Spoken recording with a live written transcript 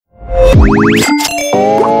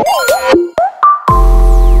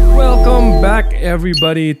Welcome back,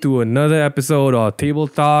 everybody, to another episode of Table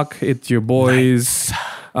Talk. It's your boys.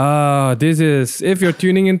 This is, if you're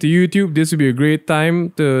tuning into YouTube, this would be a great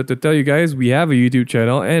time to tell you guys we have a YouTube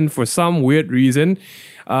channel, and for some weird reason,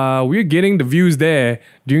 we're getting the views there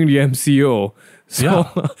during the MCO. So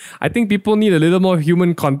I think people need a little more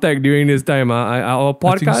human contact during this time. Our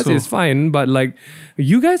podcast is fine, but like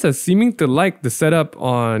you guys are seeming to like the setup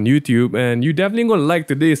on YouTube, and you definitely going to like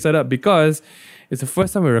today's setup because it's the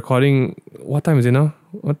first time we're recording. What time is it now?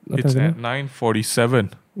 What it's time is at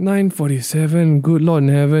 9:47. 9:47. Good Lord in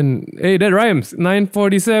heaven. Hey, that rhymes.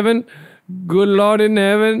 9:47. Good Lord in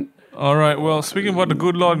heaven. All right. Well, speaking about the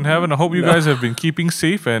good Lord in heaven, I hope you guys have been keeping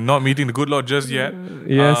safe and not meeting the good Lord just yet.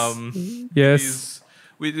 Yes. Yes.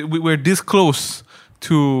 We're this close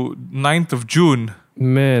to 9th of June,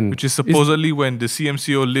 Man. which is supposedly when the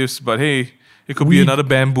CMCO lifts. But hey, it could be another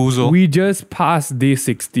bamboozle. We just passed day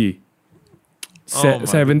 60. Oh,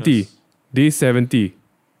 70. goodness. Day 70.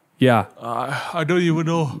 Yeah. I don't even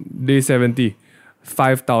know. Day 70.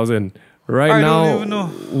 5,000. Right I now, don't even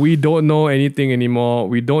know. we don't know anything anymore.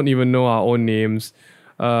 We don't even know our own names.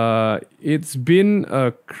 It's been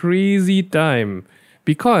a crazy time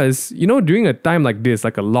because, you know, during a time like this,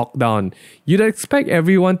 like a lockdown, you'd expect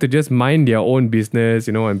everyone to just mind their own business,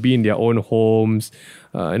 you know, and be in their own homes,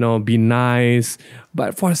 be nice.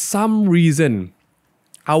 But for some reason,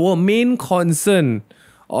 our main concern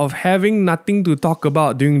of having nothing to talk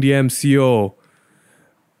about during the MCO,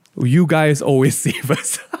 you guys always save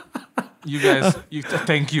us. You guys,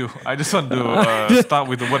 thank you. I just want to start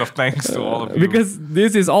with a word of thanks to all of you. Because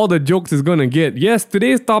this is all the jokes is going to get. Yes,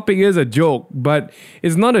 today's topic is a joke, but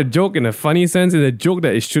it's not a joke in a funny sense. It's a joke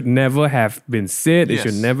that it should never have been said. It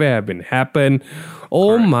should never have been happen.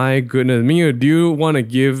 Oh my goodness. Mio, do you want to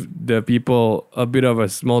give the people a bit of a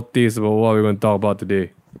small taste about what we're going to talk about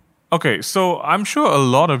today? Okay, so I'm sure a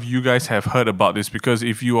lot of you guys have heard about this because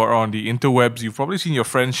if you are on the interwebs, you've probably seen your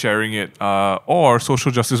friends sharing it, or social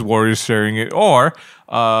justice warriors sharing it, or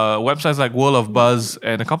websites like World of Buzz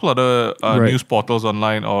and a couple other news portals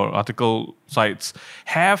online or article sites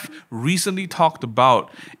have recently talked about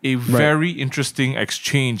a very interesting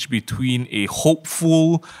exchange between a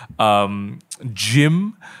hopeful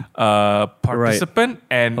gym participant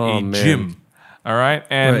and a gym. All right.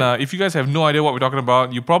 And if you guys have no idea what we're talking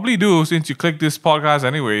about, you probably do since you clicked this podcast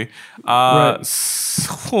anyway.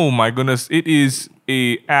 Oh my goodness. It is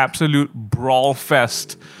a absolute brawl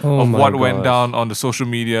fest of what went down on the social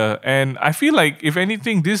media. And I feel like, if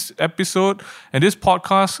anything, this episode and this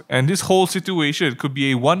podcast and this whole situation could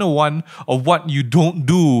be a 101 of what you don't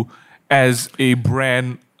do as a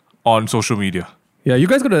brand on social media. Yeah, you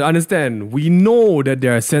guys got to understand, we know that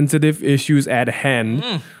there are sensitive issues at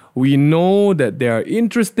hand. We know that there are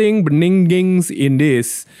interesting beningings in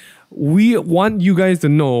this. We want you guys to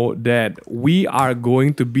know that we are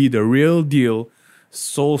going to be the real deal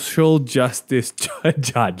social justice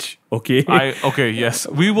judge. Okay? Yes.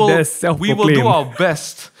 We will do our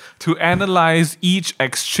best to analyze each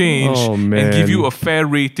exchange and give you a fair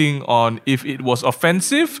rating on if it was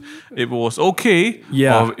offensive, if it was okay,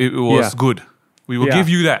 or if it was good. We will give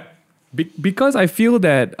you that. Because I feel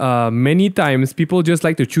that many times people just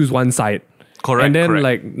like to choose one side. Correct. And then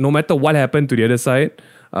like no matter what happened to the other side,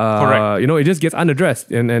 it just gets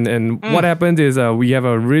unaddressed. And what happens is we have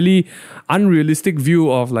a really unrealistic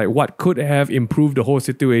view of like what could have improved the whole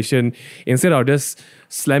situation instead of just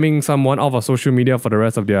slamming someone off of social media for the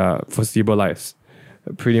rest of their foreseeable lives.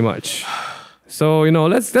 Pretty much. So,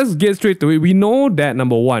 let's get straight to it. We know that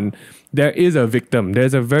number one, there is a victim.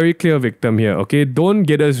 There's a very clear victim here, okay? Don't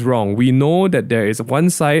get us wrong. We know that there is one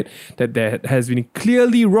side that has been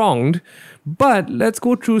clearly wronged, but let's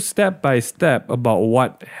go through step by step about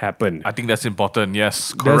what happened. I think that's important,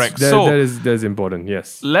 yes, correct. That's important,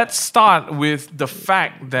 yes. Let's start with the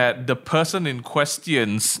fact that the persons in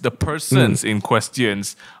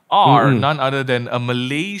questions are none other than a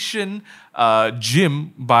Malaysian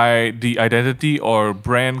gym by the identity or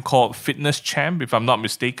brand called Fitness Champ, if I'm not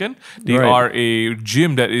mistaken. They are a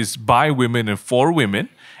gym that is by women and for women.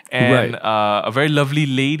 And a very lovely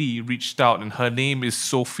lady reached out, and her name is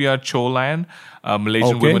Sophia Cholan,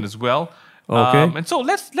 Malaysian woman as well. And so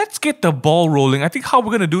let's get the ball rolling. I think how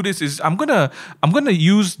we're gonna do this is I'm gonna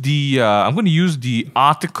use the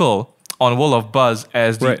article on World of Buzz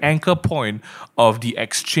as the anchor point of the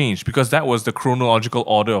exchange, because that was the chronological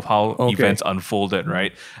order of how events unfolded,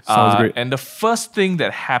 right? Sounds great. And the first thing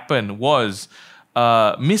that happened was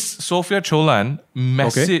Miss Sophia Cholan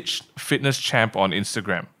messaged Fitness Champ on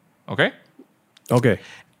Instagram. Okay.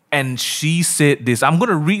 And she said this. I'm going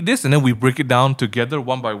to read this and then we break it down together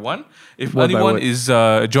one by one. If anyone is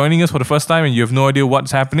joining us for the first time and you have no idea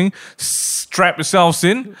what's happening, strap yourselves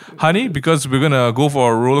in, honey, because we're going to go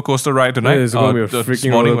for a roller coaster ride tonight. It's going to be a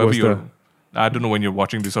freaking roller coaster. I don't know when you're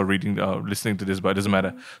watching this or reading, listening to this, but it doesn't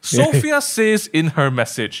matter. Sophia says in her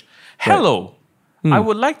message, hello, I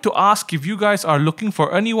would like to ask if you guys are looking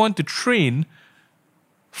for anyone to train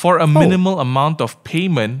for a minimal amount of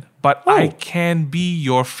payment, but I can be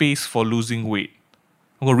your face for losing weight.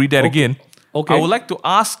 I'm going to read that again. Okay. I would like to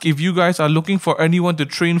ask if you guys are looking for anyone to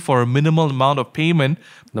train for a minimal amount of payment,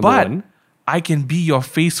 but I can be your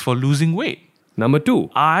face for losing weight. Number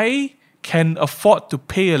 2. I can afford to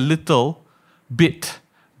pay a little bit,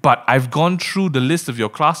 but I've gone through the list of your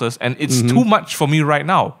classes and it's too much for me right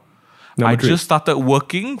now. Number 3. Just started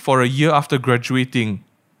working for a year after graduating.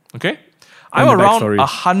 Okay? I'm around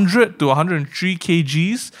 100 to 103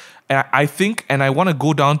 kgs, I think, and I want to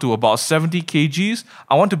go down to about 70 kgs.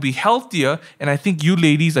 I want to be healthier, and I think you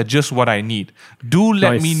ladies are just what I need. Do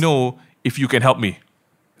let me know if you can help me.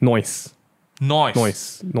 Nice.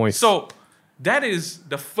 So that is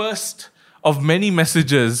the first of many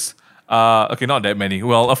messages. Okay, not that many.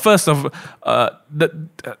 Well, a first of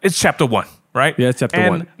it's chapter 1, right? Yeah, chapter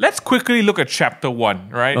 1. Let's quickly look at chapter 1,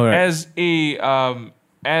 right?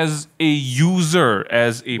 As a user,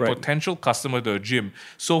 as a potential customer to a gym,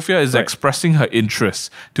 Sophia is expressing her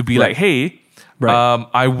interest to be like, hey,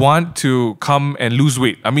 I want to come and lose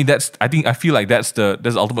weight. I mean, I feel like that's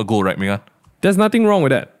the ultimate goal, right, Megan? There's nothing wrong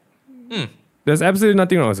with that. There's absolutely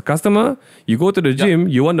nothing wrong. As a customer, you go to the gym,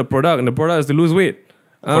 you want the product, and the product is to lose weight.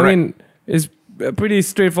 I mean, it's pretty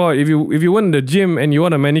straightforward. If you want the gym and you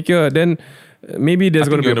want a manicure, then maybe there's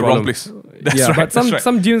going to be a problem. Wrong place. That's right. But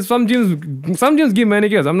some gyms give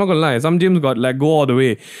manicures. I'm not gonna lie. Some gyms got like go all the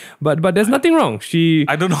way, but there's nothing wrong.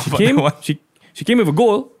 I don't know about that one. She came with a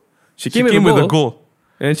goal. She came with a goal,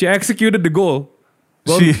 and she executed the goal.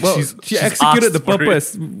 She executed the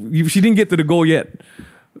purpose. She didn't get to the goal yet.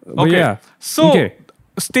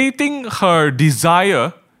 Stating her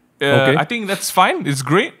desire, I think that's fine. It's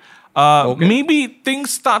great. Maybe things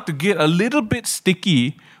start to get a little bit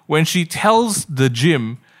sticky when she tells the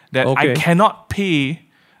gym that I cannot pay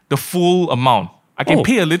the full amount. I can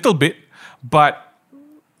pay a little bit, but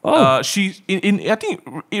she I think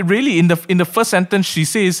in the first sentence she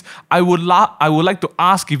says, I would like to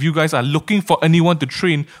ask if you guys are looking for anyone to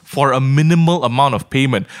train for a minimal amount of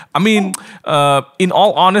payment. I mean, in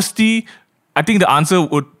all honesty, I think the answer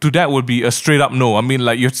to that would be a straight up no. I mean,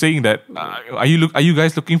 like you're saying that are you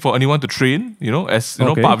guys looking for anyone to train? As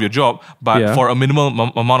part of your job, but for a minimal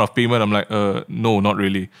amount of payment, I'm like, no, not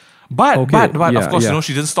really. But of course,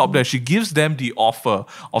 she doesn't stop there. She gives them the offer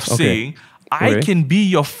of saying, I can be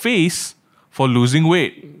your face for losing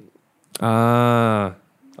weight. Menga,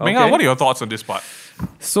 what are your thoughts on this part?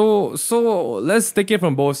 So let's take it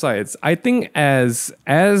from both sides. I think as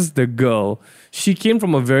the girl, she came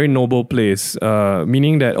from a very noble place,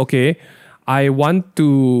 meaning that,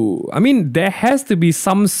 there has to be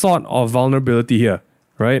some sort of vulnerability here,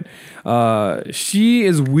 right? She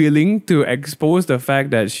is willing to expose the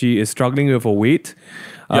fact that she is struggling with her weight,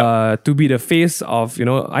 to be the face of,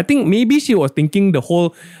 I think maybe she was thinking the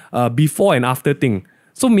whole before and after thing.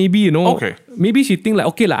 So maybe, maybe she think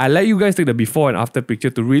like, I let you guys take the before and after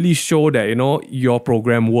picture to really show that, your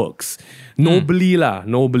program works.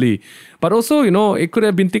 Nobly. But also, it could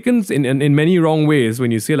have been taken in many wrong ways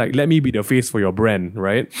when you say like, let me be the face for your brand,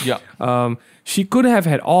 right? Yeah. She could have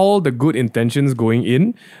had all the good intentions going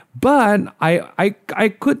in, but I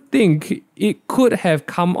could think it could have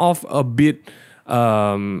come off a bit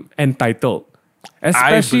entitled.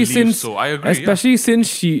 Especially since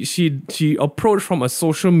she approached from a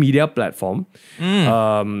social media platform.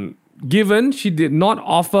 Given she did not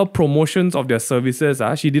offer promotions of their services,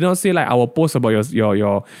 she did not say like I will post about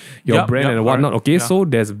your brand and whatnot. So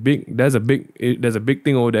there's a big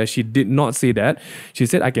thing over there. She did not say that. She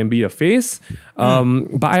said I can be a face.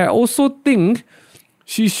 But I also think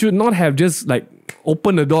she should not have just like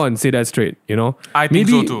open the door and say that straight, I think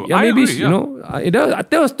so too. Yeah, maybe that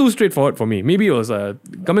was too straightforward for me. Maybe it was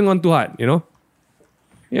coming on too hard,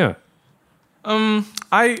 Yeah.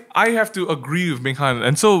 I have to agree with Minghan,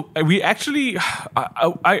 and so we actually,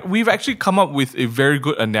 we've actually come up with a very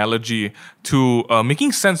good analogy to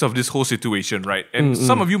making sense of this whole situation, right? And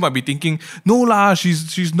some of you might be thinking, no lah,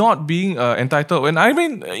 she's not being entitled. And I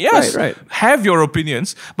mean, yes, have your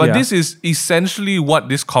opinions, but this is essentially what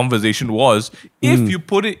this conversation was. If you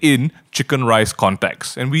put it in chicken rice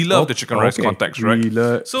context, and we love the chicken rice context,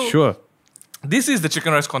 right? Sure. This is the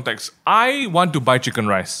chicken rice context. I want to buy chicken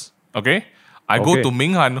rice. Okay. I go to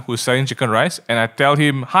Ming Han, who's selling chicken rice, and I tell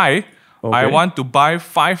him, hi, I want to buy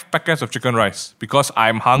 5 packets of chicken rice because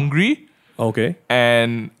I'm hungry. Okay.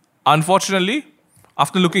 And unfortunately,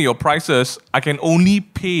 after looking at your prices, I can only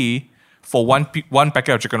pay for one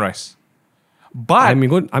packet of chicken rice. But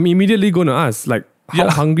I'm immediately going to ask, like, how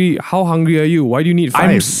hungry are you? Why do you need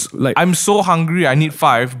 5? I'm so hungry, I need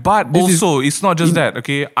 5. But also, it's not just that,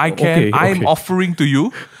 okay? I'm offering to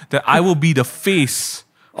you that I will be the face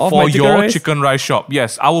for your chicken rice shop.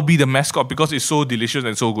 Yes, I will be the mascot because it's so delicious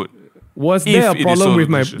and so good. Was there a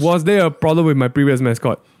problem with my previous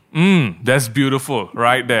mascot? That's beautiful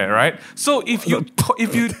right there, right? So if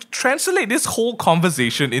you translate this whole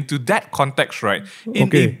conversation into that context, right,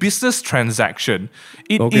 in a business transaction,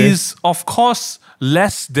 it is of course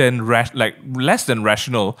less than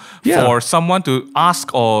rational for someone to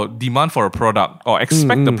ask or demand for a product or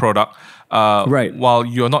expect the product while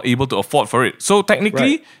you're not able to afford for it. So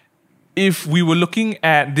technically, if we were looking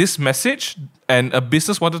at this message and a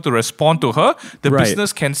business wanted to respond to her, the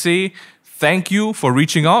business can say, thank you for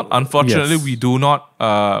reaching out. Unfortunately, we do not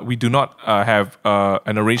have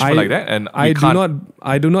an arrangement like that, and I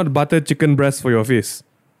do not butter chicken breast for your face.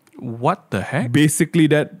 What the heck? Basically,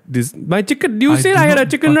 my chicken. You said I had a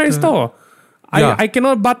chicken rice store. I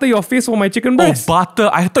cannot butter your face for my chicken breast. Oh, butter!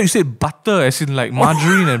 I thought you said butter, as in like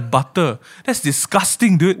margarine and butter. That's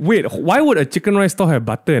disgusting, dude. Wait, why would a chicken rice store have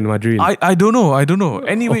butter and margarine? I don't know.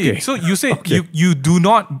 Anyway, so you said you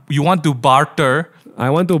want to barter. I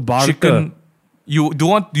want to barter. Chicken. You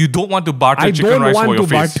don't want to barter chicken rice for your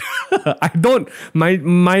face. I don't.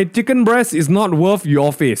 My chicken breast is not worth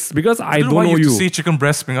your face because I don't know you. Say chicken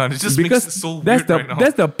breast, man. It just makes it so weird right now.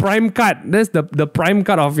 That's the prime cut. That's the prime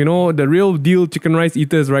cut of the real deal chicken rice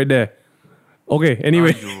eaters right there. Okay.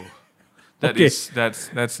 Anyway. That's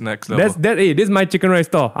next level. This is my chicken rice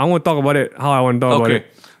store. I want to talk about it. How I want to talk about it.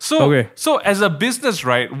 So as a business,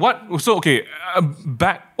 right?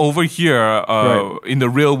 Back over here in the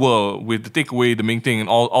real world with the takeaway, the main thing, and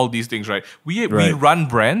all these things, right? We run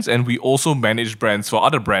brands and we also manage brands for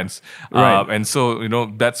other brands, and so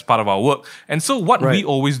that's part of our work. And so what we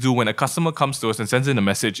always do when a customer comes to us and sends in a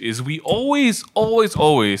message is we always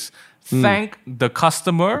thank the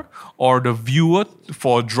customer or the viewer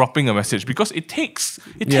for dropping a message because it takes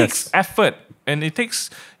effort. And it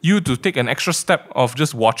takes you to take an extra step of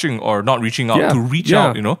just watching or not reaching out to reach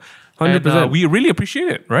out, 100%. And we really appreciate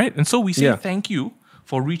it, right? And so we say thank you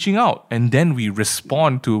for reaching out, and then we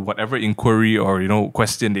respond to whatever inquiry or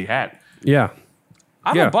question they had. Yeah,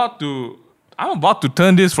 I'm about to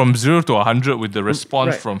turn this from 0 to 100 with the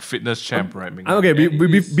response from Fitness Champ, right? Okay,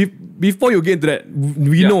 before you get into that,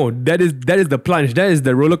 we know that is the plunge. That is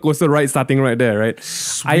the roller coaster ride starting right there, right?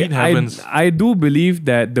 Sweet heavens. I do believe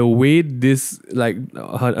that the way this, like,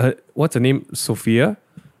 what's her name? Sophia?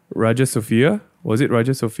 Raja Sophia? Was it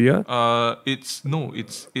Raja Sophia? It's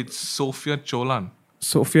Sophia Cholan.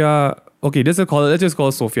 Sophia. Okay, let's just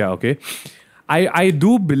call her Sophia, okay? I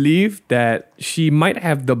do believe that she might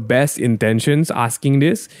have the best intentions asking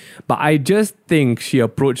this, but I just think she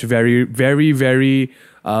approached very, very, very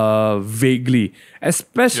vaguely,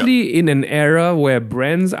 especially in an era where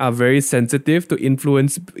brands are very sensitive to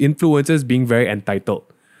influencers being very entitled,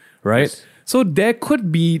 right? Yes. So there could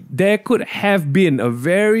have been a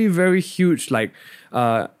very, very huge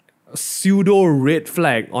pseudo red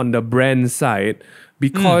flag on the brand side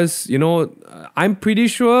because I'm pretty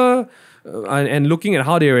sure. And looking at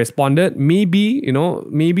how they responded, maybe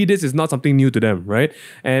this is not something new to them, right?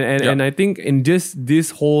 And I think in just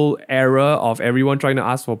this whole era of everyone trying to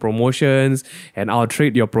ask for promotions and I'll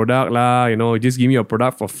trade your product lah, just give me your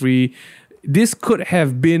product for free. This could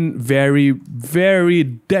have been very, very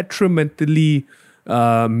detrimentally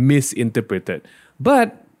misinterpreted,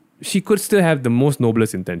 but she could still have the most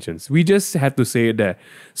noblest intentions. We just had to say it there.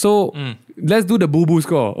 So let's do the boo-boo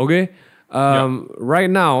score, okay?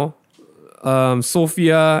 Right now.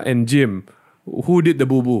 Sophia and Jim, who did the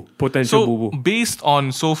boo-boo? Potential boo-boo. So based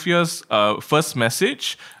on Sophia's first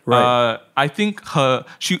message, I think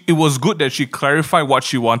it was good that she clarified what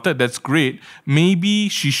she wanted. That's great. Maybe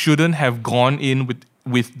she shouldn't have gone in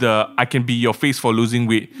with the I can be your face for losing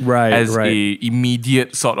weight as a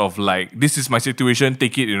immediate sort of like, this is my situation,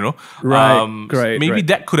 take it, maybe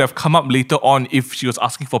that could have come up later on if she was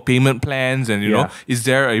asking for payment plans and is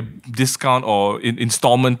there a discount or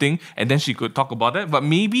installment thing, and then she could talk about that. But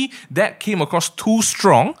maybe that came across too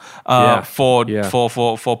strong for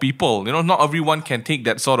people. Not everyone can take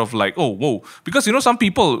that sort of like, oh whoa, because some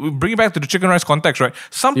people, bring it back to the chicken rice context, right?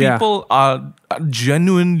 Some people are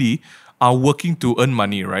genuinely are working to earn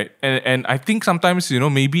money, right? And I think sometimes,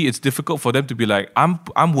 maybe it's difficult for them to be like,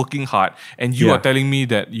 I'm working hard and you are telling me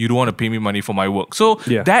that you don't want to pay me money for my work. So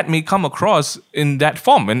that may come across in that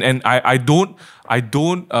form. And I don't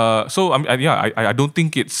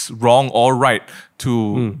think it's wrong or right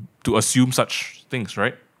to assume such things,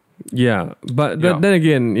 right? Yeah. But then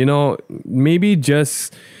again, maybe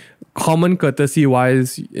just common courtesy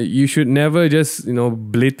wise, you should never just,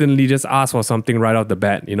 blatantly just ask for something right off the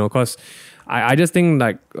bat, because I just think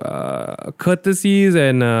like courtesies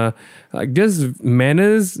and like just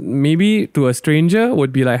manners maybe to a stranger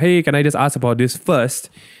would be like, hey, can I just ask about this first,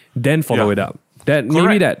 then follow it up.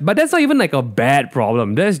 Maybe that. But that's not even like a bad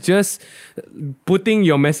problem. That's just putting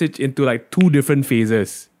your message into like two different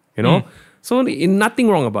phases, So nothing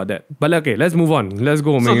wrong about that. But okay, let's move on. Let's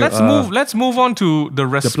go. So let's move on to the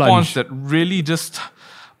response that really just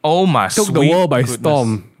took the world by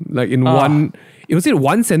storm. Like in one, it was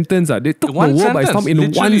one sentence. They took the world by storm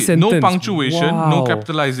in one sentence. No punctuation, no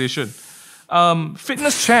capitalization.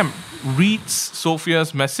 Fitness Champ reads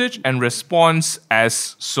Sophia's message and responds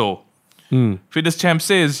as so. Fitness Champ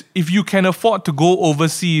says, if you can afford to go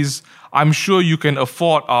overseas, I'm sure you can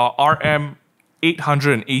afford our RM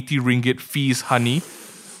 880 ringgit fees, honey.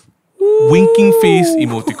 Winking face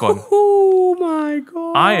emoticon. Oh my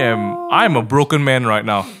god. I am a broken man right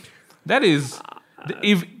now. That is,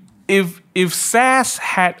 if SAS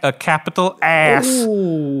had a capital ass,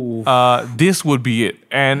 this would be it.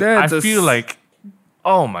 And I feel like,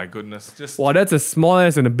 oh my goodness, that's a small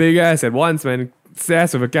ass and a big ass at once, man.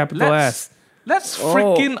 SAS with a capital ass. Let's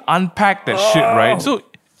freaking unpack that shit, right? So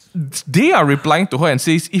they are replying to her and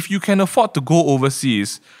says, if you can afford to go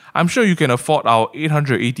overseas, I'm sure you can afford our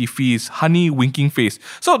 880 fees, honey, winking face.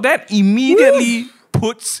 So that immediately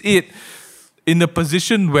puts it in the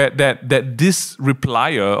position where that this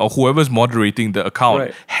replier or whoever's moderating the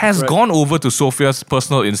account has gone over to Sophia's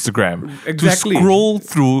personal Instagram to scroll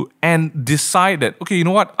through and decide that, okay, you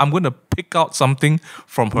know what? I'm going to pick out something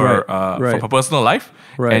from her from her personal life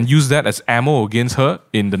and use that as ammo against her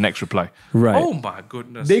in the next reply. Right. Oh my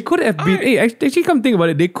goodness. They could have been, actually come think about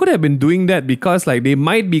it, they could have been doing that because like they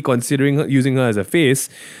might be considering using her as a face.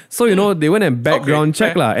 So, they went and background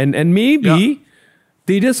check lah. And maybe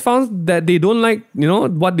they just found that they don't like,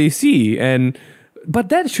 what they see. But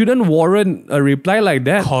that shouldn't warrant a reply like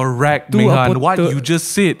that. Correct, Minghan. What you just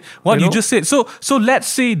said. You just said. So let's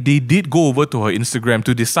say they did go over to her Instagram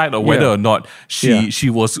to decide on whether or not she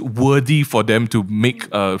was worthy for them to make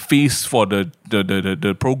a face for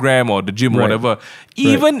the program or the gym or whatever.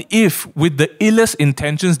 Even if with the illest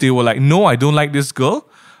intentions they were like, no, I don't like this girl.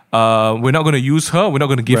 We're not going to use her. We're not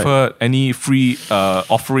going to give her any free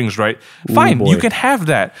offerings, right? Fine, you can have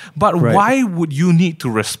that. But why would you need to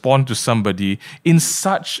respond to somebody in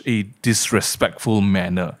such a disrespectful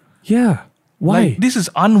manner? Yeah. Why? Like, this is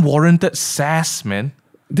unwarranted sass, man.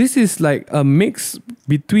 This is like a mix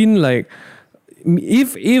between like,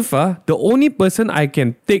 if the only person I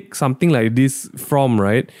can take something like this from,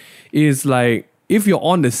 right, is like, if you're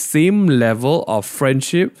on the same level of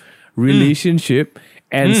friendship, relationship,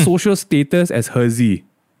 and social status as Herzi.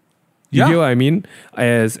 You get what I mean?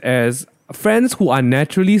 As friends who are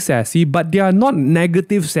naturally sassy, but they are not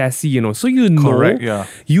negative sassy, So you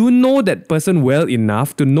know that person well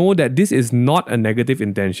enough to know that this is not a negative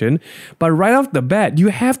intention. But right off the bat, you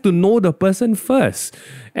have to know the person first.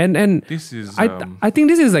 And this is I think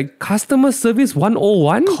this is like customer service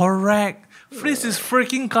 101. Correct. This is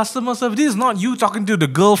freaking customer service. This is not you talking to the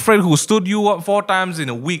girlfriend who stood you up 4 times in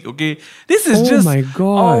a week, okay? This is just,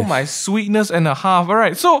 oh my sweetness and a half. All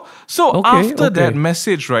right, so after that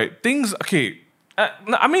message, right, things, okay,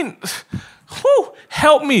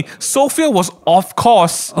 help me. Sophia was, of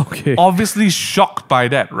course, obviously shocked by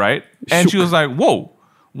that, right? And she was like, whoa.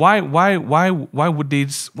 Why would they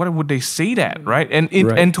say that, right?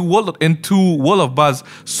 And to World of Buzz,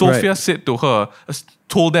 Sophia said to her,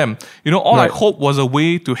 told them, all I hope was a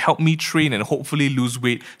way to help me train and hopefully lose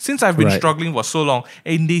weight since I've been struggling for so long,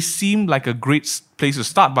 and they seem like a great place to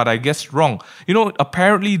start, but I guess wrong.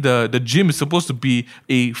 Apparently the gym is supposed to be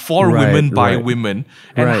for women by women,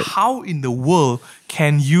 and how in the world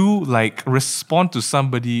can you like respond to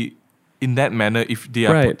somebody in that manner if they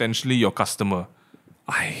are potentially your customer?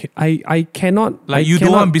 I cannot. Like, you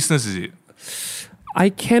don't want business, is it? I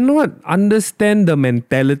cannot understand the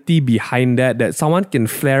mentality behind that someone can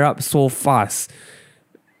flare up so fast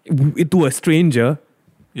to a stranger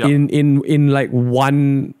in like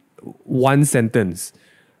one sentence.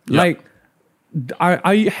 Like,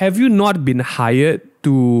 have you not been hired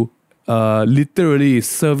to literally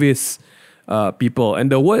service people?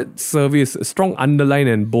 And the word service, strong underline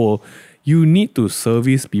and bold. you need to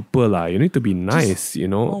service people lah. You need to be nice, you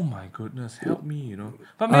know. Oh my goodness, help me, you know.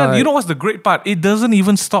 But man, you know what's the great part? It doesn't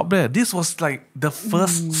even stop there. This was like the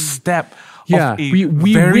first step of a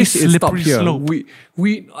very slippery slope.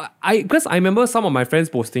 Because I remember some of my friends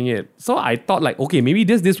posting it. So I thought like, okay, maybe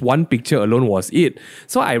this one picture alone was it.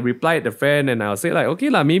 So I replied the friend and I'll say like, okay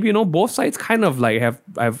lah, maybe, you know, both sides kind of like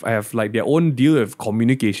have like their own deal with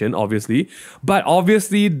communication, obviously. But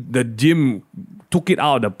obviously the gym took it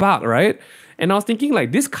out of the park, right? And I was thinking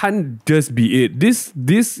like, this can't just be it. This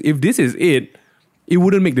if this is it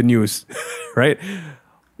wouldn't make the news, right?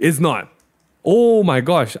 It's not. Oh my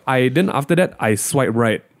gosh! After that I swipe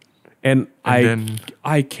right, and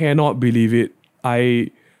I cannot believe it.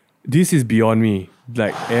 This is beyond me.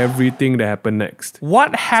 Like everything that happened next.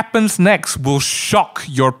 What happens next will shock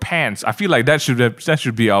your pants. I feel like that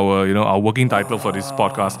should be our working title for this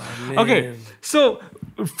podcast. Man. Okay, so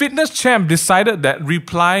Fitness Champ decided that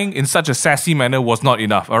replying in such a sassy manner was not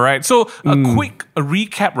enough. All right, so a quick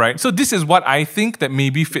recap. Right, so this is what I think that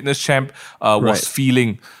maybe Fitness Champ was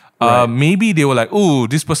feeling. Maybe they were like, oh,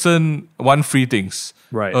 this person want free things.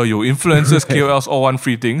 Right. Your influencers, KOLs all want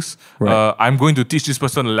free things. Right. I'm going to teach this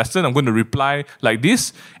person a lesson. I'm going to reply like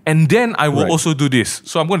this. And then I will also do this.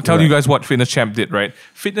 So I'm going to tell you guys what Fitness Champ did, right?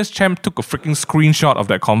 Fitness Champ took a freaking screenshot of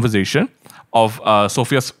that conversation of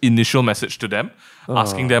Sophia's initial message to them,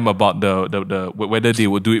 asking them about the whether they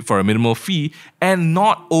would do it for a minimal fee. And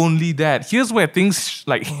not only that, here's where things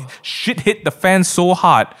like shit hit the fan so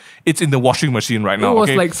hard. It's in the washing machine right now. It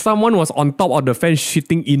was like someone was on top of the fan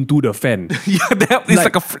shitting into the fan.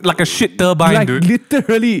 It's like a shit turbine, dude.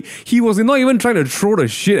 Literally, he was not even trying to throw the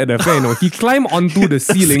shit at the fan. No. He climbed onto the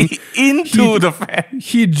ceiling. into the fan.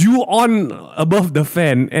 He drew on above the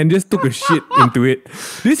fan and just took a shit into it.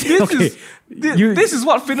 This is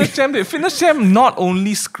what Fitness Champ did. Fitness Champ not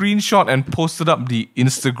only screenshot and posted up the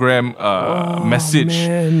Instagram message,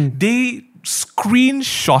 they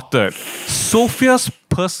screenshotted Sophia's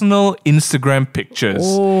personal Instagram pictures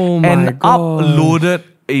and uploaded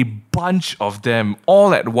a bunch of them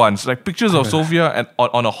all at once, like pictures of Sophia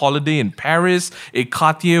on a holiday in Paris, a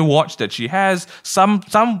Cartier watch that she has, some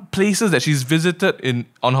places that she's visited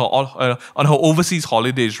on her overseas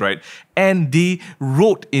holidays, right? And they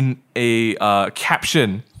wrote in a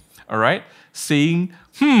caption, all right, saying,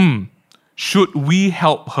 should we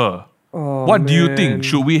help her? What do you think?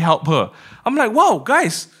 Should we help her? I'm like, wow,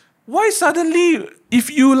 guys, why suddenly, if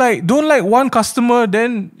you like don't like one customer,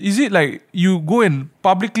 then is it like you go and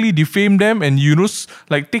publicly defame them and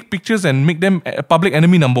like take pictures and make them a public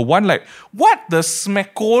enemy number one? Like, what the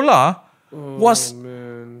smackola was?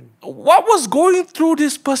 What was going through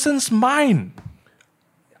this person's mind?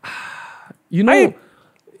 You know,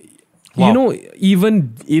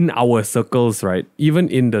 even in our circles, right? Even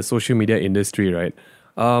in the social media industry, right?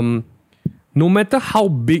 No matter how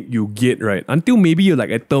big you get, right? Until maybe you're like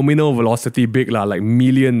a terminal velocity big, like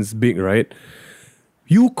millions big, right?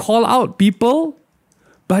 You call out people,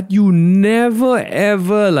 but you never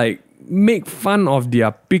ever like make fun of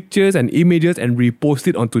their pictures and images and repost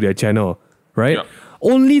it onto their channel, right? Yeah.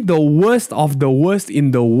 Only the worst of the worst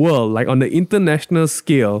in the world, like on the international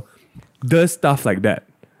scale, does stuff like that.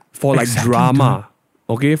 For like drama.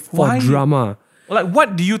 Okay? For drama. Like,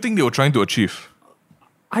 what do you think they were trying to achieve?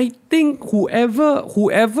 I think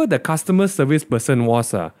whoever the customer service person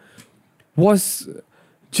was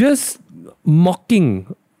just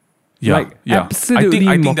mocking. Yeah, absolutely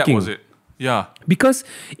I mocking. think that was it. Yeah. Because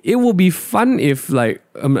it would be fun if like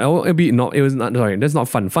that's not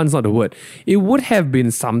fun. Fun's not the word. It would have been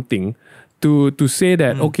something to say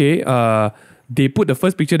that they put the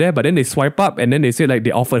first picture there, but then they swipe up and then they say like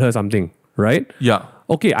they offered her something, right? Yeah.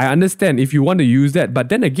 Okay, I understand if you want to use that, but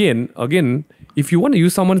then again, if you want to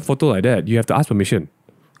use someone's photo like that, you have to ask permission.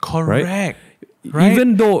 Correct. Right?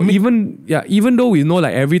 Even though we know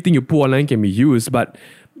like everything you put online can be used, but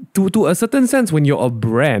to a certain sense, when you're a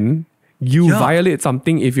brand, you violate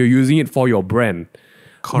something if you're using it for your brand.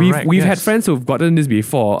 Correct. We've had friends who've gotten this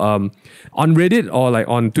before. On Reddit or like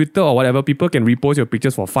on Twitter or whatever, people can repost your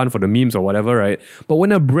pictures for fun, for the memes or whatever, right? But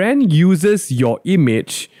when a brand uses your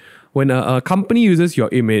image, when a company uses your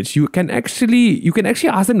image, you can actually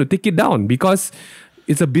ask them to take it down because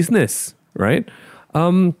it's a business, right?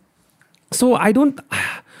 So I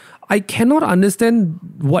cannot understand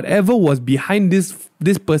whatever was behind this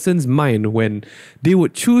person's mind when they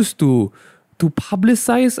would choose to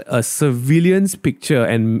publicize a civilian's picture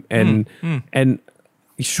and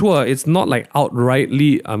sure, it's not like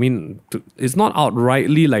outrightly, it's not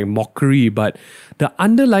outrightly like mockery, but the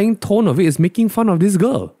underlying tone of it is making fun of this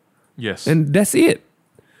girl. Yes. And that's it.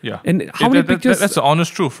 Yeah. And how many pictures? That's the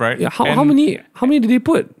honest truth, right? Yeah. How many did they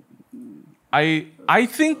put? I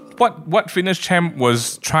think what Fitness Champ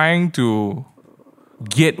was trying to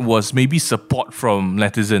get was maybe support from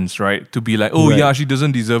netizens, right? To be like, oh yeah, she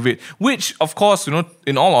doesn't deserve it. Which, of course,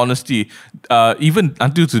 in all honesty, even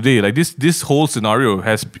until today, like this whole scenario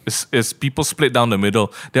has people split down the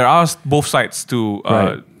middle. There are both sides to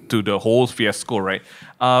the whole fiasco, right?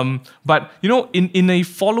 But in a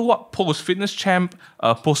follow-up post, Fitness Champ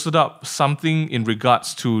posted up something in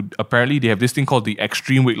regards to, apparently they have this thing called the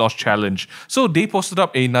Extreme Weight Loss Challenge. So they posted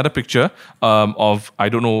up another picture of, I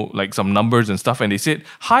don't know, like some numbers and stuff, and they said,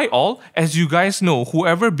 "Hi all, as you guys know,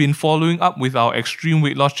 whoever been following up with our Extreme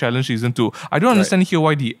Weight Loss Challenge Season 2, I don't understand here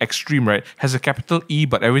why the extreme, right, has a capital E,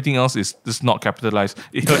 but everything else is not capitalized.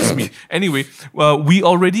 It hurts me. Anyway, we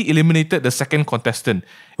already eliminated the second contestant.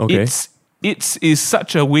 Okay. It is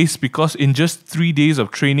such a waste because in just 3 days of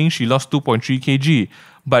training, she lost 2.3 kg.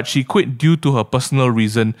 But she quit due to her personal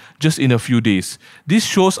reason just in a few days. This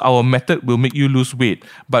shows our method will make you lose weight,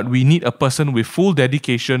 but we need a person with full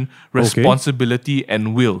dedication, responsibility,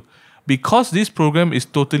 and will. Because this program is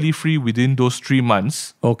totally free within those 3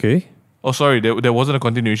 months." Okay. Oh, sorry, there wasn't a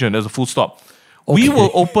continuation. There's a full stop. "We will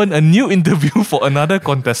open a new interview for another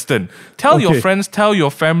contestant. Tell your friends, tell your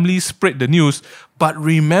family, spread the news. But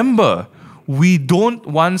remember, we don't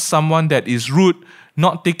want someone that is rude,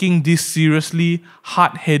 not taking this seriously,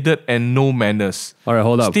 hard-headed, and no manners." All right,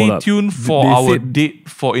 hold up. Stay tuned for our date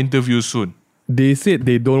for interview soon. They said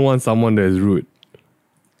they don't want someone that is rude.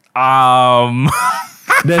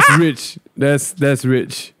 That's rich. That's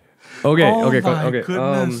rich. Okay. Okay.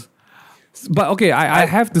 Goodness. But okay, I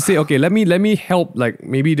have to say, okay, let me help, like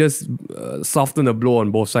maybe just soften the blow on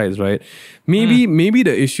both sides, right? Maybe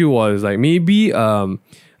the issue was like maybe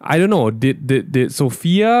I don't know, did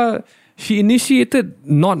Sophia, she initiated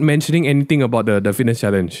not mentioning anything about the fitness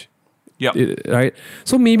challenge. Yep. Right?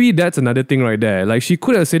 So maybe that's another thing right there. Like she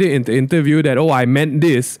could have said it in the interview that, I meant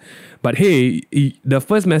this, but hey, the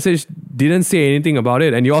first message didn't say anything about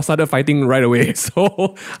it and you all started fighting right away.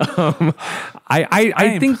 So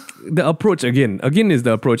I think the approach again is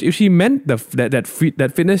the approach. If she meant that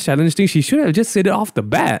fitness challenge thing, she should have just said it off the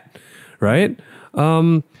bat, right?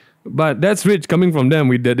 But that's rich coming from them.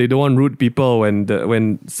 They don't want rude people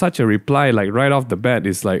when such a reply like right off the bat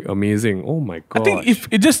is like amazing. Oh my god! I think if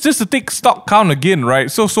it just to take stock count again,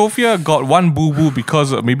 right? So Sophia got one boo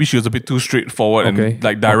because maybe she was a bit too straightforward and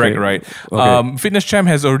like direct, right? Okay. Fitness Champ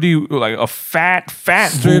has already like a fat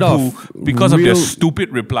boo because of their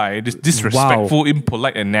stupid reply. This disrespectful,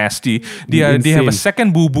 impolite, and nasty. They have a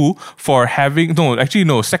second boo for having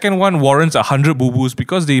second one warrants 100 boo-boos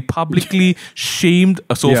because they publicly shamed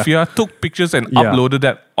Sophia. Took pictures and uploaded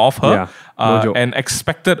that of her and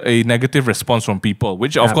expected a negative response from people,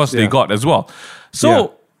 which of course they got as well.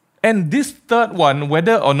 So, and this third one,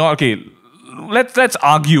 whether or not, let's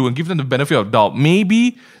argue and give them the benefit of doubt.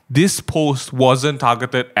 Maybe this post wasn't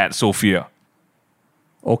targeted at Sophia.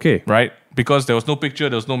 Okay. Right? Because there was no picture,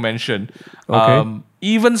 there was no mention. Okay.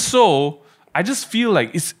 Even so, I just feel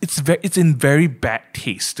like it's in very bad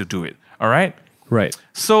taste to do it. All right? Right.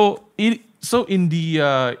 So in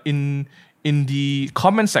the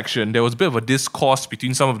comment section, there was a bit of a discourse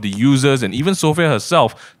between some of the users, and even Sophia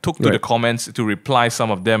herself took to the comments to reply some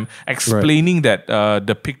of them, explaining that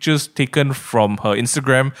the pictures taken from her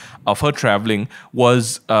Instagram of her traveling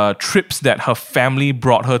was trips that her family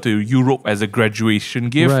brought her to Europe as a graduation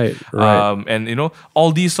gift. Right. And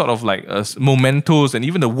all these sort of like mementos, and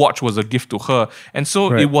even the watch was a gift to her. And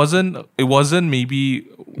so it wasn't maybe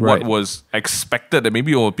what was expected, that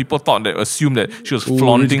maybe people assumed that she was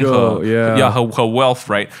flaunting her wealth,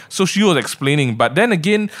 right? So she was explaining. But then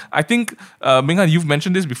again, I think Minghan, you've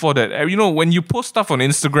mentioned this before, that when you post stuff on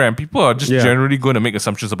Instagram, people are just generally going to make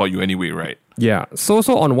assumptions about you anyway, right? Yeah. So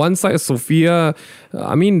on one side, Sophia,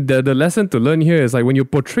 I mean, the lesson to learn here is like when you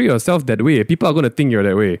portray yourself that way, people are going to think you're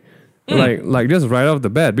that way. Like just right off the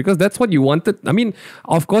bat, because that's what you wanted. I mean,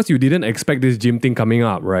 of course you didn't expect this gym thing coming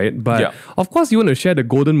up, right? But of course you want to share the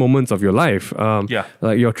golden moments of your life.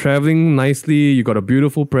 Like you're traveling nicely, you got a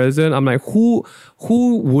beautiful present. I'm like, who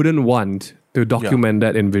wouldn't want to document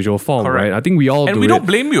that in visual form, right? I think we all do it. And we don't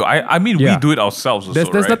blame you. I mean, we do it ourselves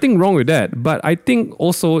also, There's nothing wrong with that. But I think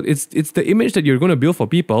also it's the image that you're going to build for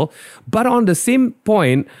people. But on the same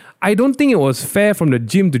point, I don't think it was fair from the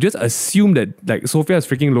gym to just assume that like Sophia is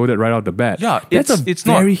freaking loaded right off the bat. Yeah, it's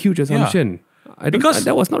very huge assumption.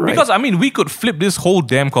 That was not right. Because, I mean, we could flip this whole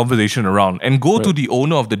damn conversation around and go to the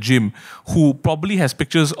owner of the gym, who probably has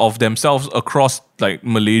pictures of themselves across like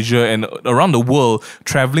Malaysia and around the world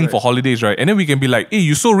traveling for holidays, right? And then we can be like, hey,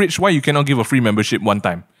 you're so rich, why you cannot give a free membership one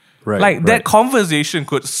time? That conversation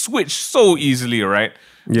could switch so easily, right?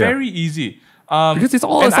 Very easy. Because it's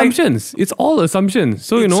all assumptions. It's all assumptions.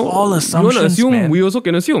 So, It's all assumptions, you want to assume, man. we also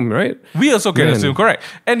can assume, right? We also can Man. assume, correct.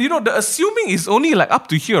 And the assuming is only like up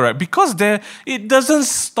to here, right? Because it doesn't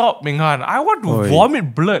stop, Minghan. I want to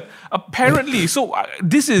vomit blood. Apparently, so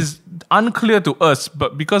this is unclear to us,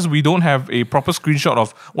 but because we don't have a proper screenshot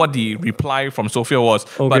of what the reply from Sophia was.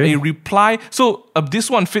 But a reply, so this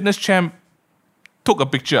one, Fitness Champ took a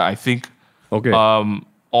picture, I think. Okay.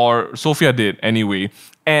 Or Sophia did anyway.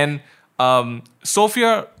 And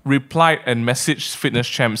Sophia replied and messaged Fitness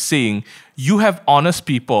Champ saying, "You have honest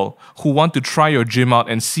people who want to try your gym out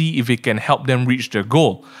and see if it can help them reach their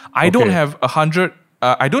goal. I don't have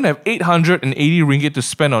 880 ringgit to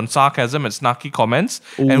spend on sarcasm and snarky comments.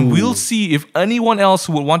 And we'll see if anyone else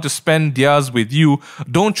would want to spend theirs with you.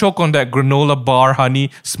 Don't choke on that granola bar,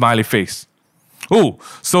 honey. Smiley face." Oh,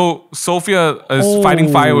 so Sophia is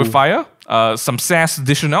fighting fire with fire. Some sass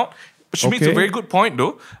dishing out. She makes a very good point,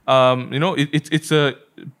 though. It's a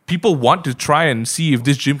people want to try and see if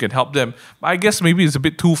this gym can help them. I guess maybe it's a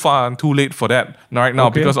bit too far and too late for that right now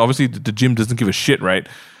because obviously the gym doesn't give a shit, right?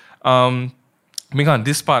 Minghan,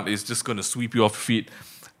 this part is just going to sweep you off your feet.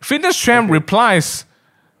 Fitness Champ replies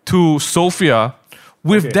to Sophia,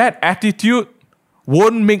 "With that attitude,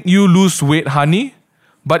 won't make you lose weight, honey,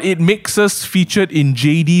 but it makes us featured in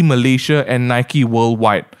JD Malaysia and Nike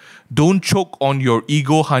Worldwide. Don't choke on your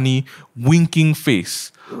ego, honey. Winking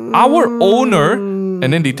face. Our owner,"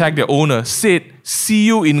 and then they tag their owner, "said, 'See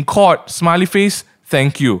you in court.' Smiley face.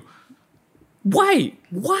 Thank you." Why?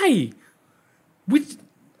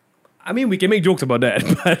 We can make jokes about that,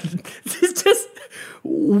 but it's just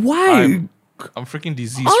why? I'm freaking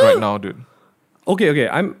diseased right now, dude. Okay.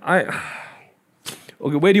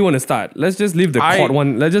 Okay, where do you want to start? Let's just leave the court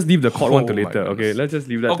one. Let's just leave the court one to later. Okay, let's just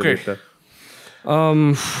leave that to later.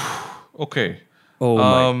 Okay. Oh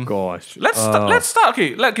my gosh. Let's start.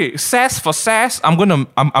 Okay. Sass for sass. I'm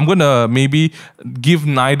gonna maybe give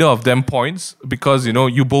neither of them points because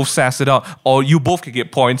you both sass it out, or you both can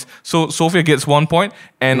get points. So Sophia gets 1 point,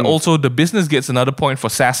 and also the business gets another point for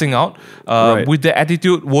sassing out. With the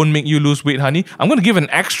attitude, won't make you lose weight, honey. I'm gonna give an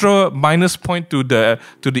extra minus point to the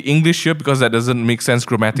English here because that doesn't make sense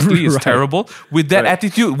grammatically. It's terrible. With that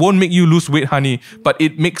attitude, won't make you lose weight, honey, but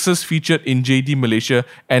it makes us featured in JD Malaysia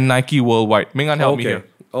and Nike Worldwide. Minghan, help me here.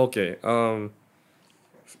 Okay.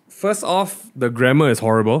 First off, the grammar is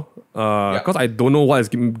horrible. Because I don't know what is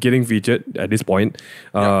getting featured at this point.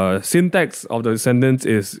 Syntax of the sentence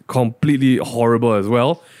is completely horrible as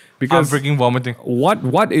well. Because I'm freaking vomiting.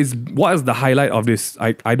 What is the highlight of this?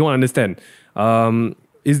 I don't understand.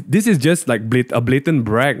 This is just like a blatant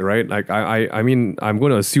brag, right? Like I mean, I'm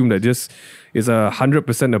going to assume that this is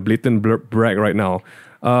 100% a blatant brag right now.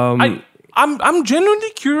 I'm genuinely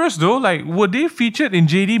curious though. Like, were they featured in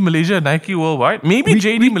JD Malaysia, Nike Worldwide? Maybe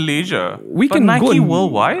JD Malaysia, but Nike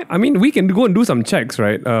Worldwide. I mean, we can go and do some checks,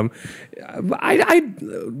 right?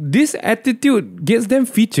 This attitude gets them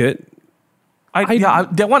featured.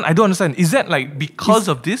 That one I don't understand. Is that like because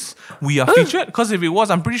of this we are featured? Because if it was,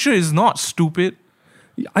 I'm pretty sure it's not stupid.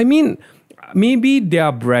 I mean, maybe they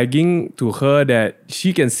are bragging to her that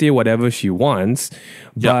she can say whatever she wants,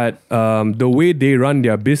 but the way they run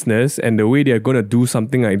their business and the way they're going to do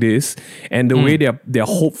something like this and the way they're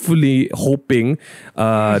hopefully hoping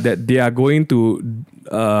that they are going to,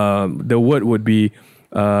 the word would be,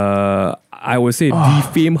 I would say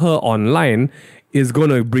defame her online is going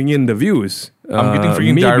to bring in the views. I'm getting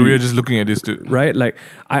freaking diarrhea just looking at this, dude. Right? Like,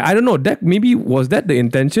 I don't know. That maybe was that the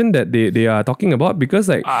intention that they are talking about? Because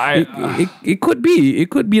like it could be.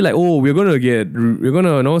 It could be like, oh, we're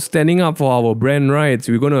gonna standing up for our brand rights.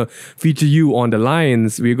 We're gonna feature you on the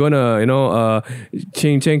lines. We're gonna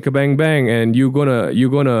ching kabang bang, and you're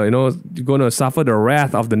gonna suffer the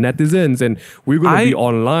wrath of the netizens, and we're gonna be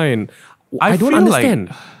online. I don't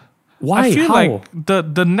understand. Why? I feel How? like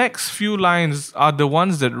the next few lines are the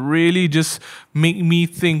ones that really just make me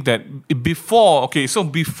think that before,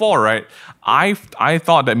 right, I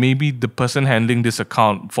thought that maybe the person handling this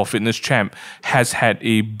account for Fitness Champ has had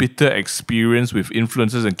a bitter experience with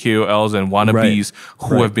influencers and KOLs and wannabes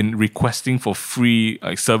who have been requesting for free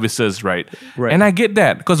services, right? And I get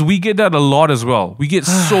that because we get that a lot as well. We get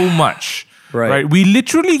so much, right? We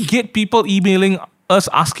literally get people emailing us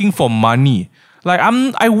asking for money. Like,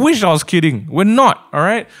 I wish I was kidding. We're not, all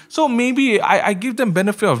right? So maybe I give them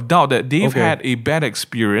benefit of doubt that they've had a bad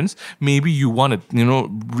experience. Maybe you want to,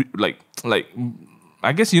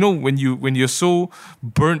 I guess, when you're so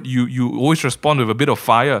burnt, you always respond with a bit of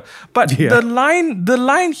fire. But the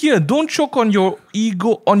line here, don't choke on your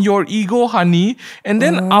ego, honey. And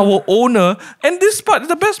then our owner, and this part,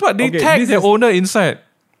 the best part, they tag their owner inside.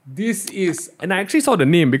 This is, and I actually saw the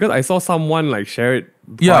name because I saw someone like share it.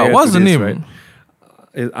 Yeah, prior what's to the this, name? Right?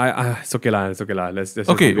 It's okay lah. It's okay lah. Let's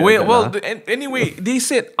Okay, leave it wait. at that Well, lah. anyway, they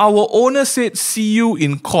said our owner said see you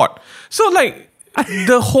in court. So like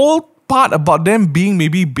the whole part about them being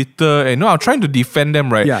maybe bitter and I'm trying to defend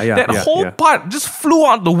them, right? That whole part just flew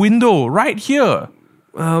out the window right here.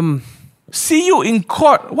 See you in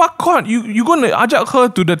court. What court? You gonna ajak her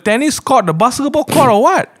to the tennis court, the basketball court, or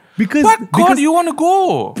what? What court do you want to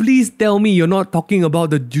go? Please tell me you're not talking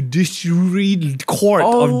about the judiciary court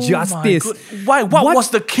of justice. Why? What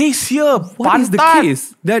was the case here? What is the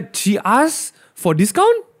case? That she asked for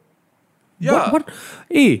discount? Yeah. What?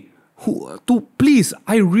 Hey, please,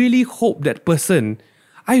 I really hope that person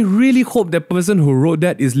who wrote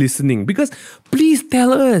that is listening. Because please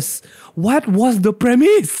tell us, what was the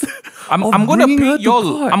premise? I'm gonna paint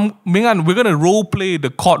y'all. We're gonna role play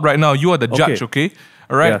the court right now. You are the judge, okay?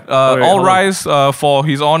 All right. Yeah. All rise for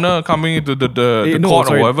His Honor coming into the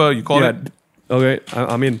court or whatever you call it. Okay.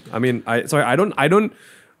 I don't.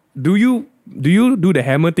 Do you do the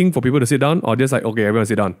hammer thing for people to sit down, or just like, okay, everyone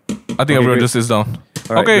sit down? I think everyone just sits down.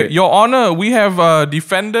 Right, okay, great. Your Honor, we have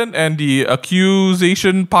defendant and the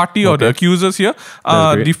accusation party or the accusers here.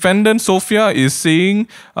 Defendant Sophia is saying,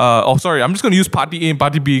 I'm just going to use party A and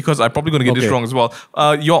party B because I'm probably going to get this wrong as well.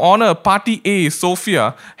 Your Honor, party A,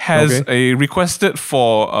 Sophia, has requested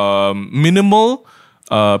for minimal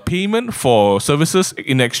payment for services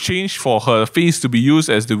in exchange for her face to be used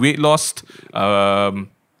as the weight loss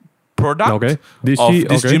product of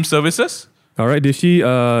these gym services. All right. Did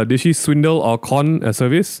she swindle or con a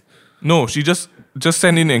service? No, she just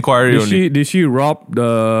sent in inquiry only. Did she rob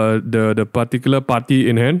the particular party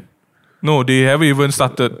in hand? No, they haven't even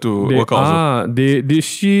started to work out. Did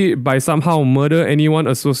she by somehow murder anyone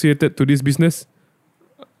associated to this business?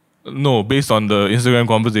 No, based on the Instagram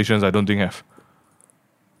conversations, I don't think have.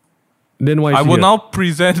 Then why? I will now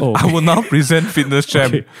present Fitness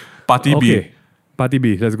Champ Party B. Party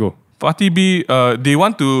B. Let's go. Party B, they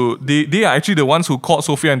are actually the ones who called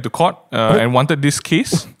Sophia into court and wanted this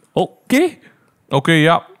case. Okay,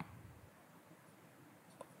 yeah.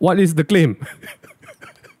 What is the claim?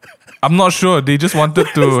 I'm not sure. They just wanted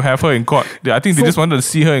to have her in court. I think they just wanted to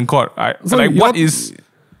see her in court.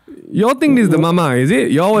 Y'all think this is the mama, is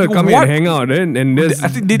it? Y'all will come here and hang out and I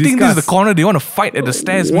think they think this is the corner. They want to fight at the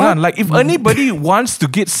stairs, man. Like, if anybody wants to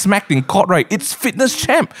get smacked in court, right, it's Fitness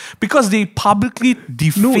Champ because they publicly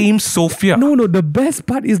defamed Sophia. No, the best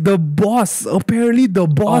part is the boss. Apparently, the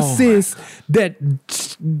boss says that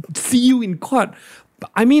see you in court.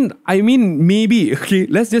 I mean, maybe, okay,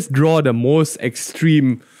 let's just draw the most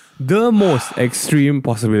extreme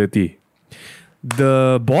possibility.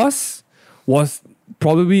 The boss was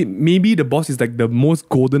maybe the boss is like the most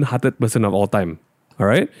golden-hearted person of all time. All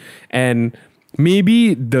right? And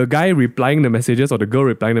maybe the guy replying the messages or the girl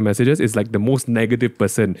replying the messages is like the most negative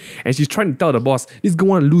person. And she's trying to tell the boss, this girl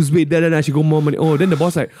want to lose weight, she got more money. Oh, then the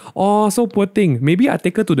boss like, oh, so poor thing. Maybe I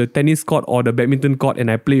take her to the tennis court or the badminton court and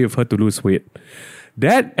I play with her to lose weight.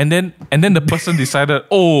 And then the person decided,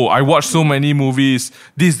 oh, I watched so many movies.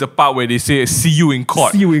 This is the part where they say, see you in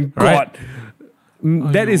court. See you in court. Right?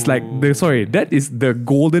 That is that is the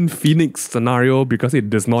golden phoenix scenario because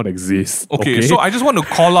it does not exist. Okay, so I just want to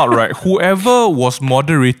call out, right, whoever was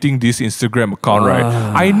moderating this Instagram account, right,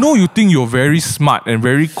 I know you think you're very smart and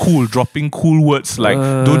very cool, dropping cool words like,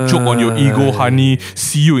 don't choke on your ego, honey,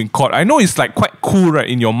 see you in court. I know it's like quite cool, right,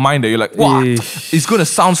 in your mind that you're like, wow, it's going to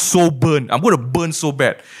sound so burn. I'm going to burn so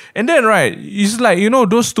bad. And then, right, it's like,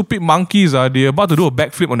 those stupid monkeys, they're about to do a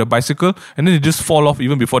backflip on the bicycle and then they just fall off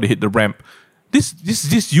even before they hit the ramp.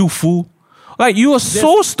 This you fool. Like, you are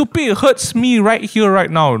so stupid, it hurts me right here, right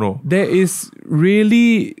now, There is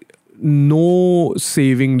really no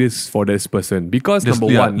saving this for this person. Because number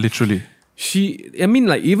one, literally.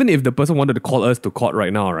 Even if the person wanted to call us to court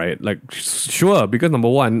right now, right? Like, sure, because number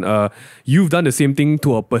one, you've done the same thing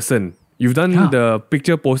to a person. You've done the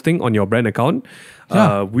picture posting on your brand account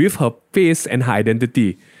with her face and her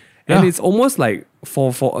identity. And it's almost like,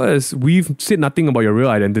 for us, we've said nothing about your real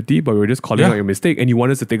identity, but we're just calling out your mistake, and you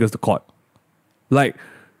want us to take us to court. Like,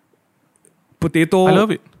 potato. I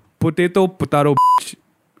love it. Potato, bitch.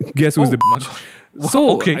 Guess who's the bitch?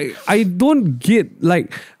 So, okay. I don't get,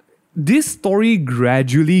 like, this story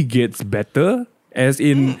gradually gets better, as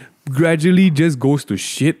in gradually just goes to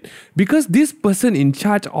shit, because this person in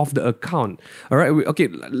charge of the account, all right,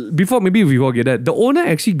 before we get that, the owner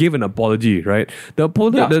actually gave an apology, right? The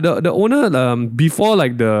owner, before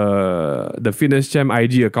like the Fitness Champ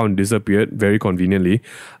IG account disappeared very conveniently,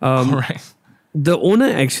 the owner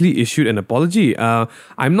actually issued an apology.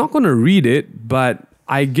 I'm not going to read it, but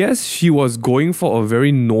I guess she was going for a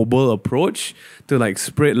very noble approach to like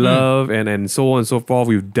spread love and so on and so forth.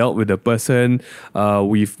 We've dealt with the person,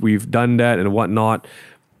 we've done that and whatnot.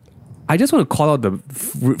 I just want to call out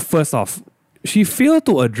first off, she failed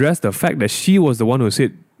to address the fact that she was the one who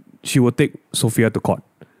said she would take Sophia to court.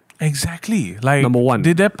 Exactly. Like, number one,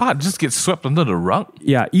 did that part just get swept under the rug?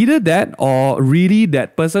 Yeah, either that or really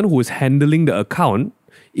that person who is handling the account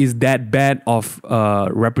is that bad of a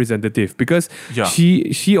representative because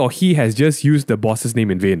she or he has just used the boss's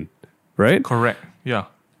name in vain, right? Correct. Yeah.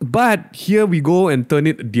 But here we go and turn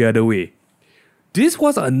it the other way. This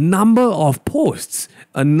was a number of posts,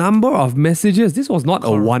 a number of messages. This was not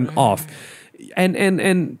a one-off.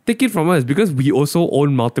 And take it from us, because we also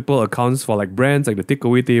own multiple accounts for like brands like the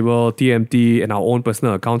Takeaway Table, TMT, and our own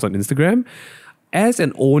personal accounts on Instagram. As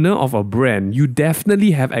an owner of a brand, you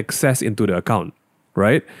definitely have access into the account,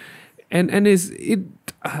 right? And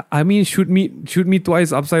I mean, shoot me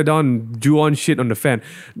twice upside down, Jew on shit on the fan.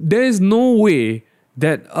 There is no way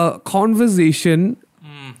that a conversation,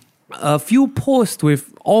 a few posts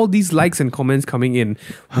with all these likes and comments coming in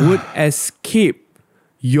would escape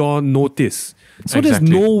your notice. So there's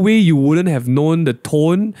no way you wouldn't have known the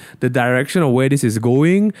tone, the direction of where this is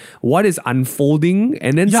going, what is unfolding,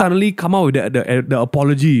 and then suddenly come out with the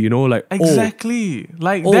apology, you know, like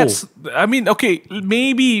that's, I mean, okay,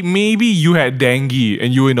 maybe you had dengue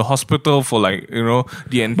and you were in the hospital for like, you know,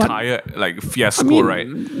 the entire fiasco, right?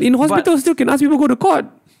 In hospital still can ask people to go to court.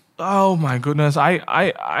 Oh my goodness,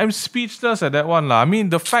 I'm speechless at that one lah. I mean,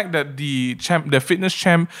 the fact that the fitness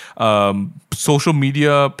champ social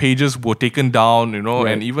media pages were taken down, you know,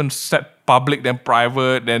 and even set public, then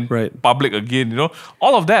private, then public again, you know,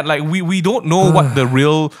 all of that. Like we don't know what the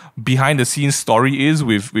real behind the scenes story is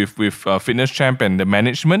with fitness champ and the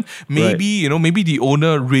management. Maybe you know, maybe the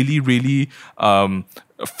owner really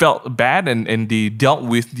felt bad and they dealt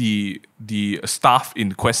with the staff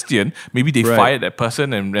in question. Maybe they fired that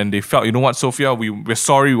person and they felt, you know what, Sophia, we're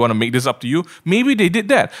sorry, we want to make this up to you. Maybe they did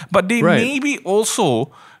that. But they maybe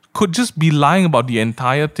also could just be lying about the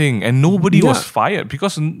entire thing and nobody was fired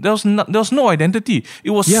because there was no identity. It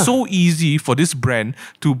was so easy for this brand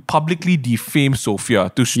to publicly defame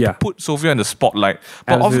Sophia, to put Sophia in the spotlight.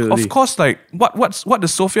 But of course, like what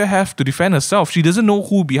does Sophia have to defend herself? She doesn't know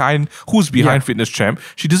who's behind Fitness Champ.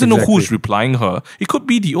 She doesn't know who's replying her. It could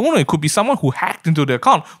be the owner. It could be someone who hacked into the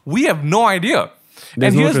account. We have no idea.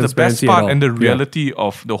 And here's the best part and the reality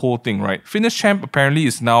of the whole thing, right? Fitness Champ apparently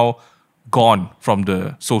is now gone from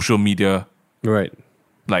the social media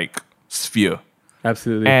sphere.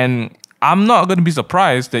 Absolutely. And I'm not going to be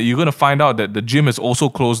surprised that you're going to find out that the gym is also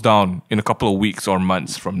closed down in a couple of weeks or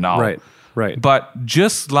months from now. Right. But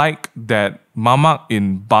just like that mamak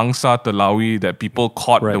in Bangsa Telawi that people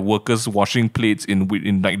caught the workers washing plates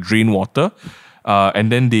in like drain water, and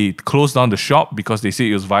then they closed down the shop because they say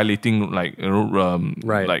it was violating like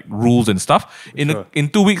rules and stuff. In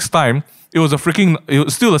 2 weeks' time, it was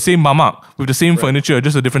still the same mamak with the same furniture,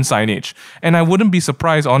 just a different signage. And I wouldn't be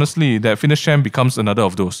surprised, honestly, that Fitness Champ becomes another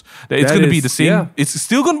of those. That it's going to be the same. Yeah. It's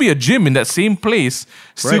still going to be a gym in that same place.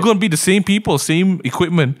 Still going to be the same people, same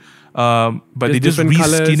equipment. But they just reskin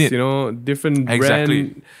colors, it. You know, different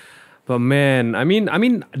brand. But man, I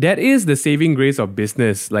mean, that is the saving grace of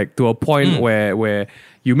business. Like to a point where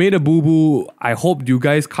you made a boo-boo. I hope you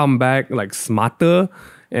guys come back like smarter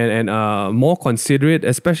and more considerate,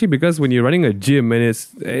 especially because when you're running a gym and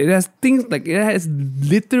it has things like it has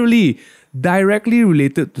literally directly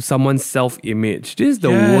related to someone's self-image. This is the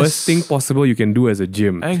worst thing possible you can do as a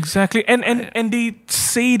gym. Exactly. And they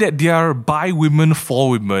say that they are by women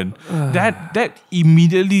for women. That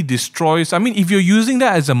immediately destroys. I mean, if you're using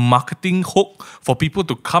that as a marketing hook for people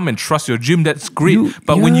to come and trust your gym, that's great.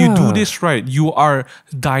 But when you do this right, you are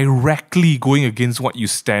directly going against what you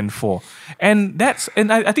stand for. And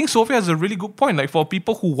I think Sophia has a really good point. Like for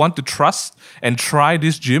people who want to trust and try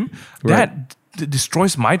this gym, that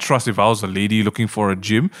destroys my trust if I was a lady looking for a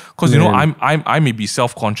gym, because you know I may be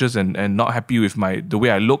self-conscious and not happy with the way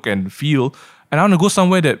I look and feel, and I want to go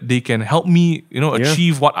somewhere that they can help me, you know,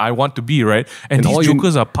 achieve what I want to be, right? And these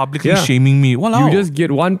jokers are publicly shaming me. Walao. You just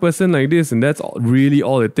get one person like this, and that's really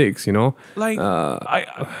all it takes, you know. Like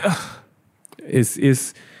I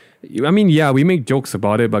mean, we make jokes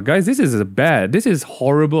about it, but guys, this is bad. This is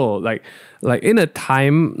horrible. Like in a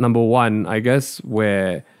time, number one, I guess,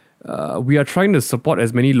 where we are trying to support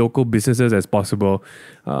as many local businesses as possible.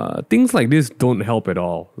 Things like this don't help at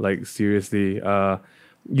all. Like seriously.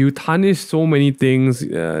 you tarnish so many things.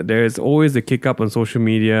 There's always a kick up on social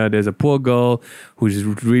media. There's a poor girl who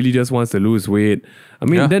just really just wants to lose weight. I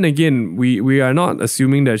mean, then again, we are not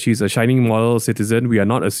assuming that she's a shining model citizen. We are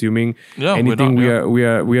not assuming anything. We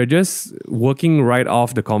are just working right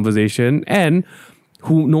off the conversation. And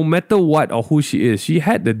who, no matter what or who she is, she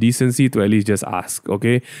had the decency to at least just ask.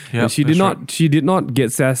 Okay, and she did not. She did not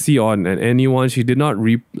get sassy on anyone. She did not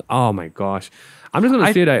oh my gosh. I'm just going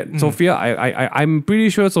to say that Sophia, I'm pretty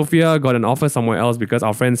sure Sophia got an offer somewhere else because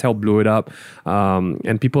our friends helped blow it up,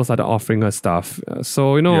 and people started offering her stuff.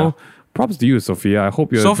 So, props to you, Sophia. I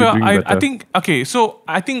hope you're doing better. I think, okay, so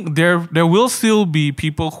I think there will still be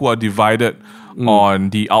people who are divided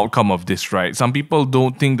on the outcome of this, right? Some people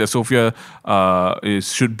don't think that Sophia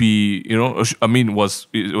should be, is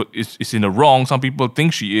in the wrong. Some people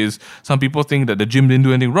think she is. Some people think that the gym didn't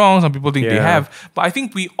do anything wrong. Some people think they have. But I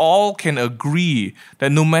think we all can agree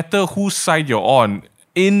that no matter whose side you're on,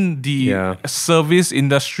 in the service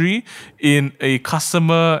industry, in a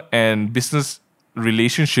customer and business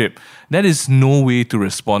relationship, that is no way to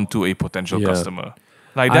respond to a potential customer.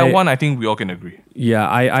 Like that one, I think we all can agree. Yeah,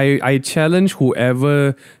 I challenge whoever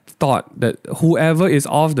is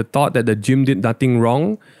of the thought that the gym did nothing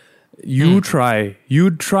wrong. You try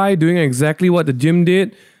doing exactly what the gym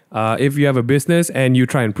did. If you have a business and you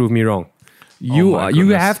try and prove me wrong, you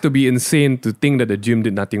have to be insane to think that the gym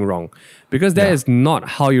did nothing wrong, because that is not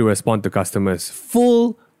how you respond to customers.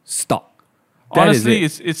 Full stop. Honestly,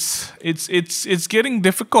 it's getting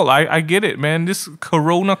difficult. I get it, man. This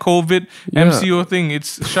Corona COVID MCO thing,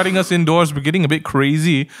 it's shutting us indoors. We're getting a bit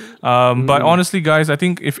crazy. But honestly, guys, I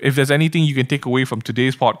think if there's anything you can take away from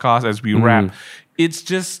today's podcast as we wrap, it's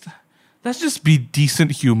just, let's just be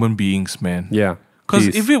decent human beings, man. Yeah. Because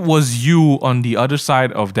if it was you on the other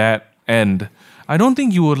side of that end, I don't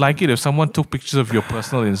think you would like it if someone took pictures of your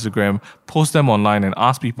personal Instagram, post them online, and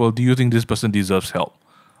ask people, do you think this person deserves help?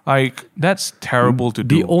 Like, that's terrible to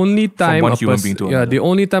do. The only time the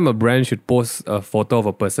only time a brand should post a photo of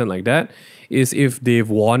a person like that is if they've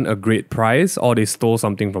won a great prize or they stole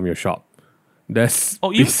something from your shop. That's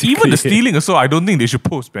even the stealing also, I don't think they should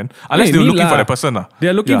post, man. Unless they're looking for the person.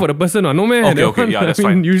 They're looking for the person. No, man. Okay, that's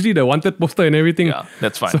fine. Usually the wanted poster and everything. Yeah,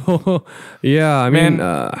 that's fine. So, I mean,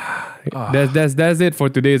 that's it for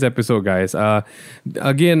today's episode, guys.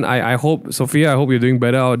 Again, I hope, Sophia, I hope you're doing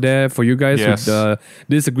better out there. For you guys who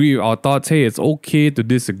disagree with our thoughts, hey, it's okay to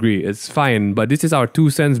disagree. It's fine. But this is our 2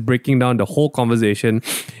 cents breaking down the whole conversation.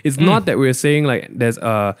 It's not that we're saying like there's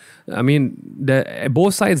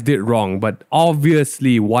both sides did wrong, but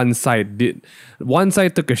obviously one side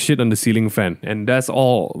took a shit on the ceiling fan, and that's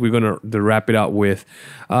all we're gonna wrap it up with.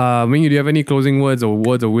 Mingyu, do you have any closing words or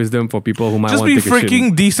words of wisdom for people who might want to take a shit? Just be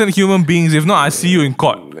freaking decent human beings. If not, I see you in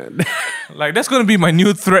court. Like, that's gonna be my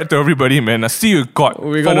new threat to everybody, man. I see you in court.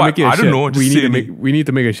 We're gonna make it a shirt. I don't know. We need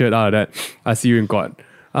to make a shirt out of that. I see you in court.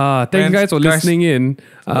 Thank you guys for listening in.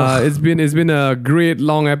 It's been a great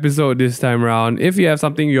long episode this time around. If you have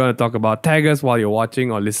something you want to talk about, tag us while you're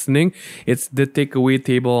watching or listening. It's the Takeaway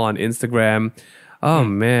Table on Instagram. Oh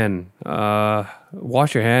man,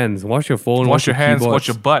 wash your hands, wash your phone, wash your hands, wash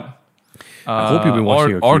your butt. I hope you've been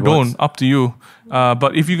washing your keyboards. Or don't, up to you.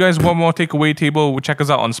 But if you guys want more Takeaway Table, check us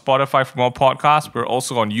out on Spotify for more podcasts. We're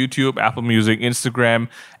also on YouTube, Apple Music, Instagram,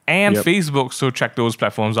 and Facebook, so check those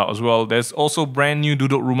platforms out as well. There's also brand new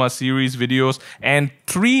Duduk Rumah series videos and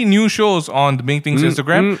 3 new shows on the Bing Things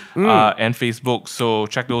Instagram and Facebook, so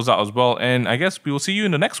check those out as well. And I guess we will see you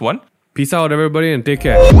in the next one. Peace out, everybody, and take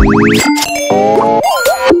care.